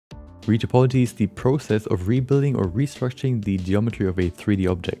Retopology is the process of rebuilding or restructuring the geometry of a 3D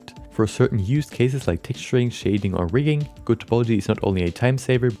object. For certain use cases like texturing, shading or rigging, good topology is not only a time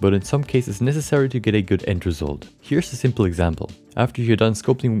saver, but in some cases necessary to get a good end result. Here's a simple example. After you're done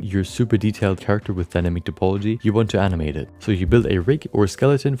sculpting your super detailed character with dynamic topology, you want to animate it. So you build a rig or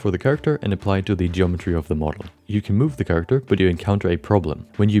skeleton for the character and apply it to the geometry of the model. You can move the character, but you encounter a problem.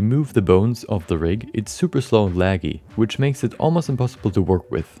 When you move the bones of the rig, it's super slow and laggy, which makes it almost impossible to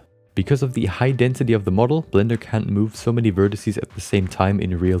work with. Because of the high density of the model, Blender can't move so many vertices at the same time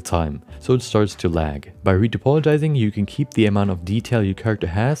in real time, so it starts to lag. By retopologizing, you can keep the amount of detail your character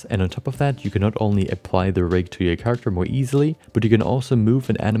has, and on top of that, you can not only apply the rig to your character more easily, but you can also move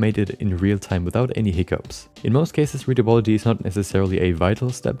and animate it in real time without any hiccups. In most cases, retopology is not necessarily a vital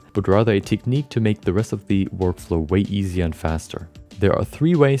step, but rather a technique to make the rest of the workflow way easier and faster. There are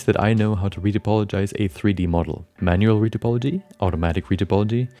 3 ways that I know how to retopologize a 3D model: manual retopology, automatic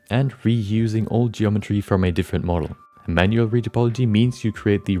retopology, and reusing old geometry from a different model. Manual retopology means you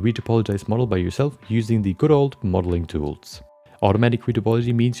create the retopologized model by yourself using the good old modeling tools. Automatic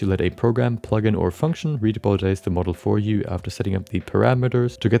retopology means you let a program, plugin or function retopologize the model for you after setting up the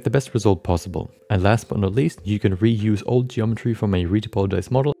parameters to get the best result possible. And last but not least, you can reuse old geometry from a retopologized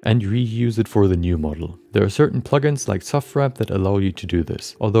model and reuse it for the new model. There are certain plugins like Softwrap that allow you to do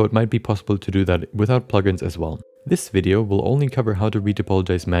this, although it might be possible to do that without plugins as well. This video will only cover how to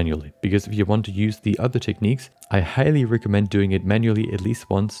retopologize manually, because if you want to use the other techniques, I highly recommend doing it manually at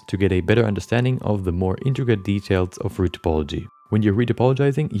least once to get a better understanding of the more intricate details of retopology. When you're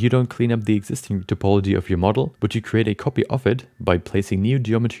retopologizing, you don't clean up the existing topology of your model, but you create a copy of it by placing new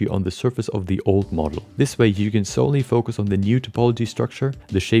geometry on the surface of the old model. This way you can solely focus on the new topology structure,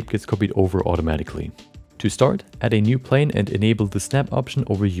 the shape gets copied over automatically. To start, add a new plane and enable the snap option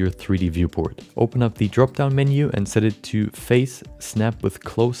over your 3D viewport. Open up the drop-down menu and set it to Face, Snap with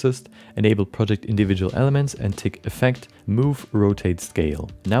Closest, enable Project Individual Elements and tick Effect, Move, Rotate, Scale.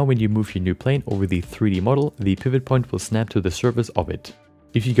 Now when you move your new plane over the 3D model, the pivot point will snap to the surface of it.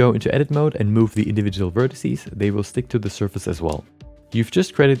 If you go into edit mode and move the individual vertices, they will stick to the surface as well. You've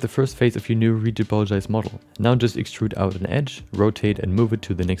just created the first phase of your new retopologized model. Now just extrude out an edge, rotate and move it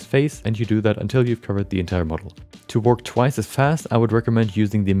to the next phase, and you do that until you've covered the entire model. To work twice as fast, I would recommend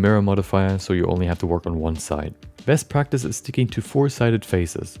using the mirror modifier so you only have to work on one side. Best practice is sticking to 4-sided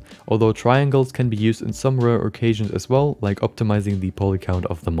faces, although triangles can be used in some rare occasions as well, like optimizing the poly count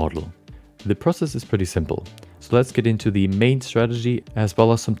of the model. The process is pretty simple, so let's get into the main strategy as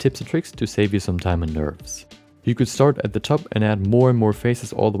well as some tips and tricks to save you some time and nerves. You could start at the top and add more and more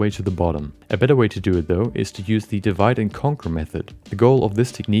faces all the way to the bottom. A better way to do it though is to use the divide and conquer method. The goal of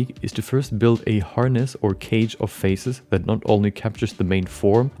this technique is to first build a harness or cage of faces that not only captures the main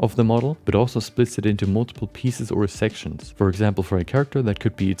form of the model, but also splits it into multiple pieces or sections. For example, for a character that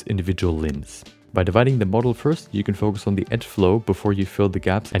could be its individual limbs. By dividing the model first, you can focus on the edge flow before you fill the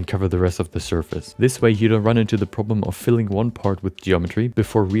gaps and cover the rest of the surface. This way you don't run into the problem of filling one part with geometry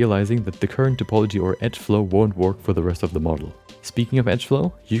before realizing that the current topology or edge flow won't work for the rest of the model. Speaking of edge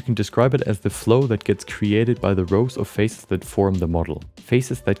flow, you can describe it as the flow that gets created by the rows of faces that form the model.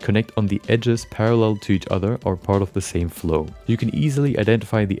 Faces that connect on the edges parallel to each other are part of the same flow. You can easily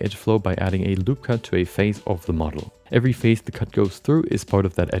identify the edge flow by adding a loop cut to a face of the model. Every face the cut goes through is part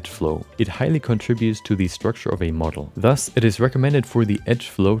of that edge flow. It highly contributes to the structure of a model. Thus, it is recommended for the edge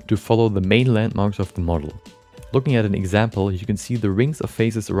flow to follow the main landmarks of the model. Looking at an example, you can see the rings of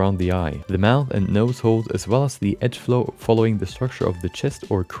faces around the eye, the mouth and nose holes, as well as the edge flow following the structure of the chest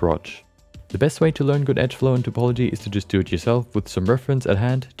or crotch. The best way to learn good edge flow in topology is to just do it yourself with some reference at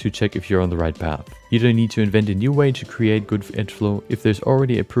hand to check if you're on the right path. You don't need to invent a new way to create good edge flow if there's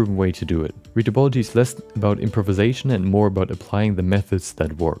already a proven way to do it. Retopology is less about improvisation and more about applying the methods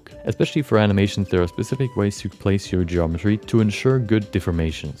that work. Especially for animations, there are specific ways to place your geometry to ensure good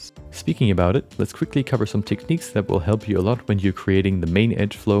deformations. Speaking about it, let's quickly cover some techniques that will help you a lot when you're creating the main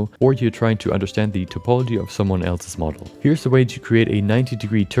edge flow or you're trying to understand the topology of someone else's model. Here's a way to create a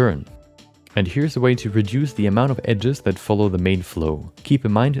 90-degree turn. And here's a way to reduce the amount of edges that follow the main flow. Keep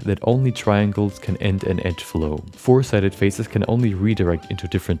in mind that only triangles can end an edge flow. 4-sided faces can only redirect into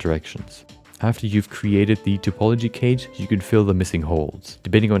different directions. After you've created the topology cage, you can fill the missing holes.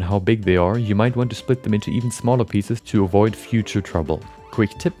 Depending on how big they are, you might want to split them into even smaller pieces to avoid future trouble.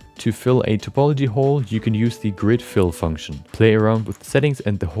 Quick tip: to fill a topology hole, you can use the grid fill function. Play around with the settings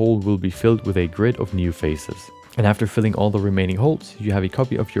and the hole will be filled with a grid of new faces. And after filling all the remaining holes, you have a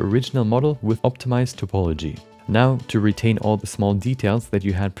copy of your original model with optimized topology. Now, to retain all the small details that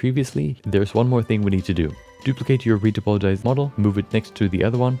you had previously, there's one more thing we need to do. Duplicate your Retopologize model, move it next to the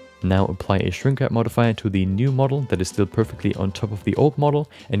other one. Now apply a shrink wrap modifier to the new model that is still perfectly on top of the old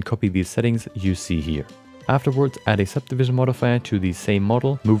model and copy the settings you see here. Afterwards, add a subdivision modifier to the same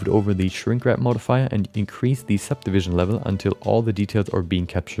model, move it over the shrink wrap modifier and increase the subdivision level until all the details are being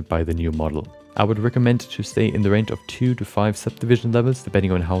captured by the new model. I would recommend to stay in the range of 2 to 5 subdivision levels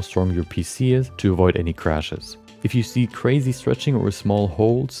depending on how strong your PC is to avoid any crashes. If you see crazy stretching or small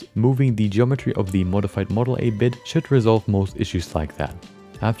holes, moving the geometry of the modified model a bit should resolve most issues like that.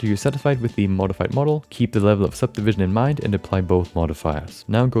 After you're satisfied with the modified model, keep the level of subdivision in mind and apply both modifiers.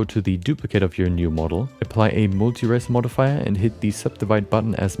 Now go to the duplicate of your new model, apply a multi-res modifier and hit the subdivide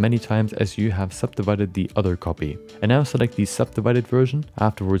button as many times as you have subdivided the other copy. And now select the subdivided version,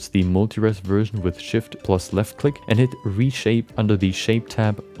 afterwards the multi-res version with shift plus left click and hit reshape under the shape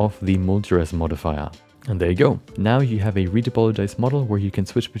tab of the multi-res modifier. And there you go. Now you have a retopologized model where you can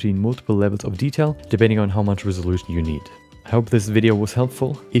switch between multiple levels of detail depending on how much resolution you need. I hope this video was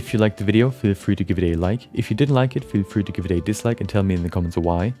helpful. If you liked the video, feel free to give it a like. If you didn't like it, feel free to give it a dislike and tell me in the comments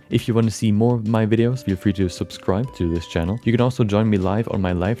why. If you want to see more of my videos, feel free to subscribe to this channel. You can also join me live on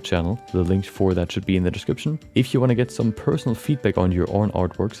my live channel. The link for that should be in the description. If you want to get some personal feedback on your own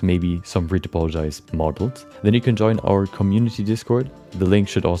artworks, maybe some retopologized models, then you can join our community Discord. The link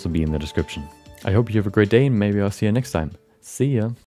should also be in the description. I hope you have a great day and maybe I'll see you next time. See ya!